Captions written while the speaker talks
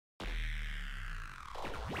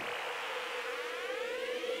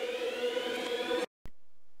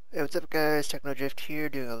Hey, what's up guys, TechnoDrift here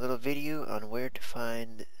doing a little video on where to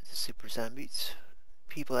find the super zombies.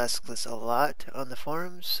 People ask this a lot on the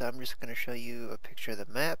forums, so I'm just going to show you a picture of the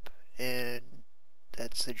map, and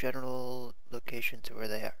that's the general location to where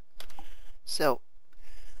they are. So,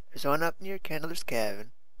 there's one up near Candler's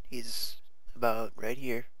Cabin. He's about right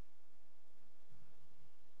here.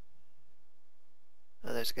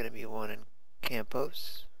 Now there's going to be one in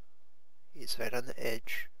Campos. He's right on the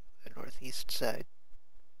edge, the northeast side.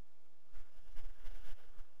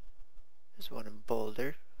 There's one in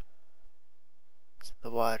Boulder. It's in the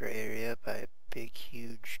water area by a big,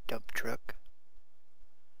 huge dump truck.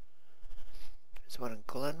 There's one in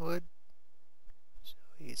Glenwood. So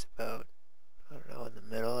he's about, I don't know, in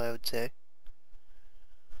the middle, I would say.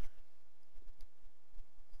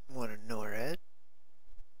 One in NORAD.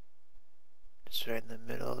 Just right in the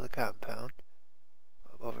middle of the compound.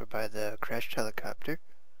 Over by the crashed helicopter.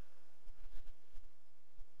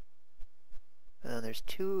 And then there's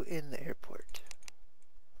two in the airport.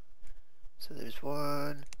 So there's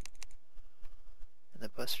one in the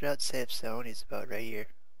busted out safe zone. He's about right here.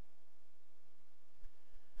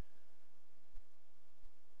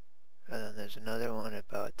 And then there's another one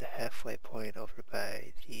about the halfway point over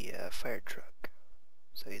by the fire truck.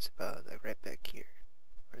 So he's about like right back here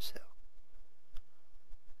or so.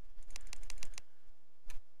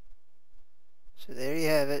 So there you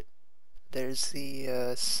have it. There's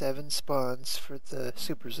the 7 spawns for the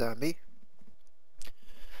super zombie.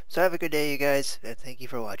 So have a good day you guys, and thank you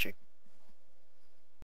for watching.